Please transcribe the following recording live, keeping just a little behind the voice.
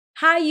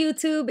Hi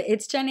YouTube,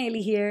 it's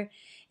Janelle here.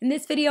 In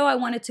this video, I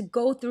wanted to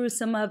go through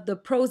some of the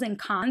pros and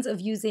cons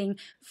of using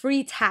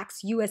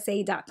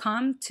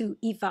FreeTaxUSA.com to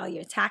e-file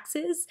your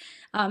taxes.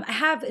 I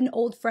have an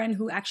old friend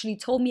who actually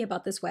told me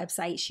about this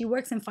website. She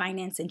works in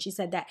finance and she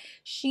said that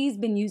she's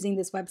been using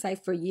this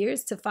website for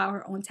years to file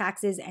her own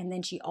taxes, and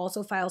then she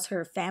also files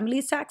her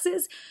family's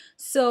taxes.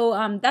 So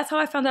that's how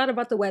I found out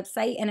about the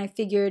website, and I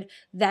figured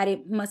that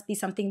it must be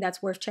something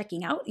that's worth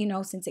checking out,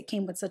 since it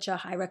came with such a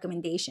high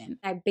recommendation.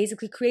 I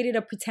basically created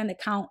a pretend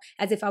account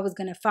as if I was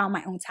going to file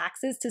my own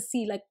taxes to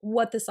see like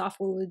what the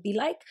software would be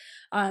like.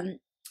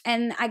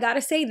 And I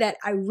gotta say that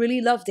I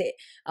really loved it.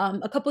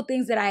 A couple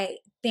things that I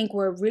think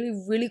were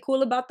really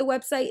cool about the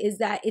website is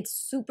that it's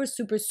super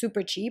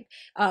cheap.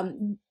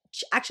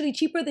 Actually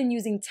cheaper than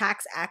using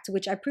TaxAct,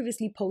 which I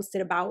previously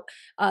posted about.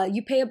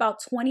 You pay about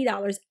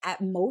 $20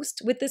 at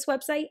most with this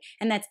website,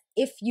 and that's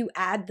if you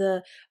add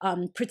the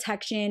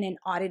protection and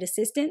audit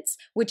assistance,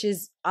 which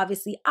is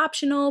obviously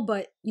optional,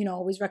 but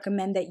always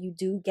recommend that you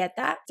do get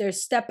that.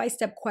 There's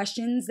step-by-step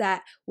questions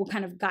that will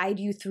kind of guide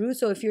you through.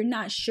 So if you're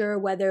not sure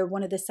whether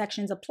one of the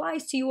sections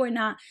applies to you or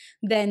not,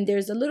 then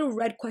there's a little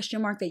red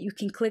question mark that you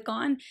can click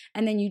on,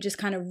 and then you just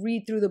kind of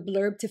read through the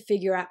blurb to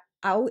figure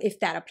out if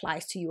that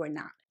applies to you or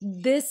not.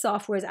 This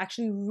software is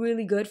actually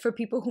really good for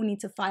people who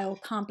need to file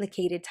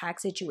complicated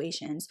tax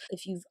situations.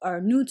 If you are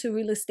new to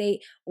real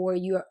estate or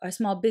you're a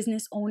small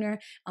business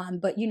owner,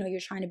 but you're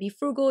trying to be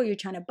frugal, you're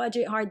trying to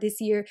budget hard this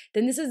year,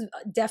 then this is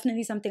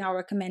definitely something I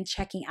recommend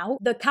checking out.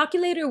 The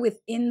calculator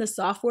within the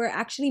software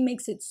actually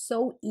makes it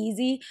so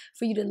easy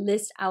for you to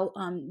list out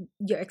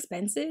your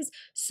expenses.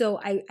 So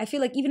I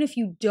feel like even if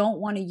you don't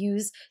want to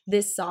use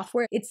this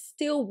software, it's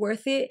still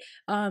worth it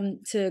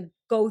to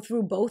go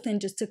through both and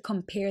just to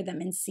compare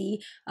them and see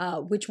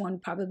which one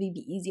would probably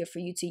be easier for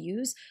you to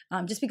use,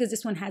 just because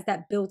this one has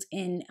that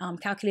built-in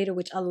calculator,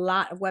 which a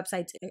lot of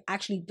websites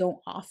actually don't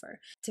offer.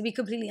 To be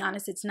completely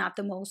honest, it's not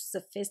the most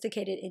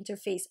sophisticated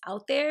interface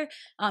out there.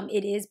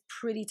 It is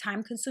pretty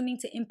time consuming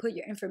to input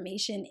your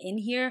information in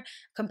here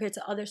compared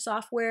to other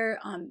software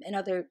and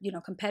other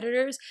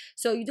competitors.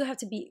 So you do have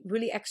to be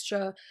really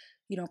extra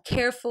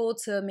careful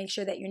to make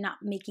sure that you're not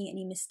making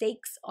any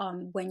mistakes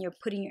when you're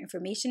putting your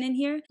information in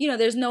here.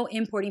 There's no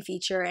importing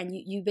feature, and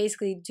you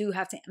basically do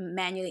have to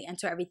manually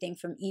enter everything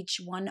from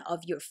each one of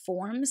your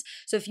forms.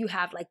 So if you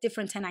have like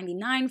different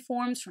 1099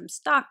 forms from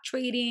stock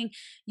trading,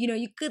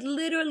 you could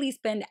literally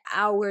spend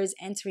hours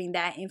entering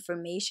that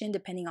information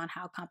depending on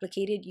how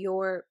complicated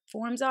your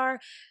forms are.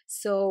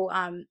 So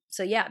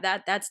yeah,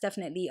 that's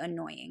definitely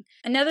annoying.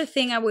 Another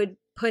thing I would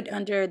put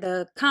under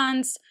the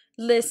cons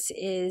list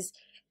is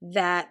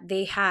that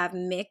they have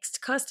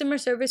mixed customer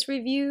service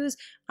reviews.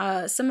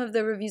 Some of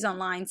the reviews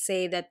online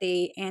say that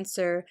they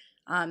answer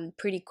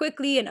pretty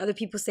quickly, and other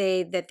people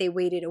say that they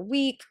waited a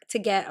week to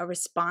get a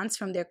response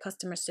from their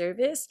customer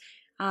service.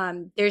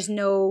 There's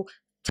no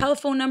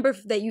telephone number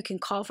that you can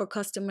call for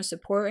customer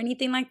support or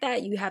anything like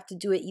that. You have to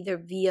do it either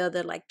via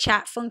the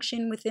chat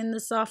function within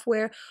the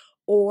software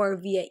or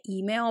via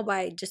email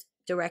by just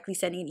directly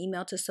sending an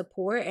email to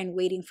support and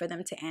waiting for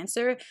them to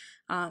answer,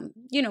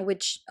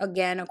 which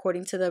again,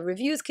 according to the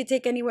reviews, could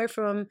take anywhere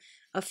from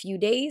a few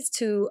days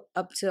to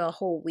up to a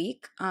whole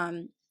week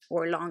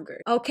or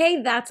longer.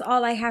 Okay, that's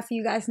all I have for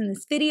you guys in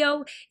this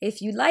video.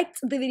 If you liked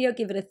the video,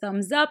 give it a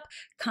thumbs up,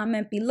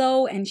 comment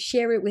below, and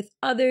share it with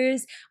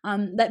others.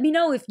 Let me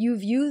know if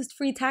you've used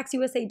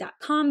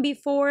FreeTaxUSA.com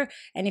before,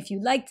 and if you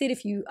liked it,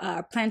 if you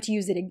plan to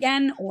use it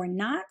again or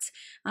not.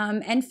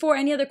 And for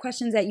any other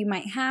questions that you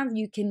might have,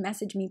 you can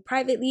message me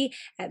privately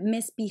at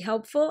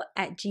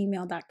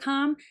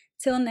MissBeHelpful@gmail.com.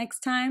 Till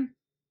next time,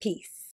 peace.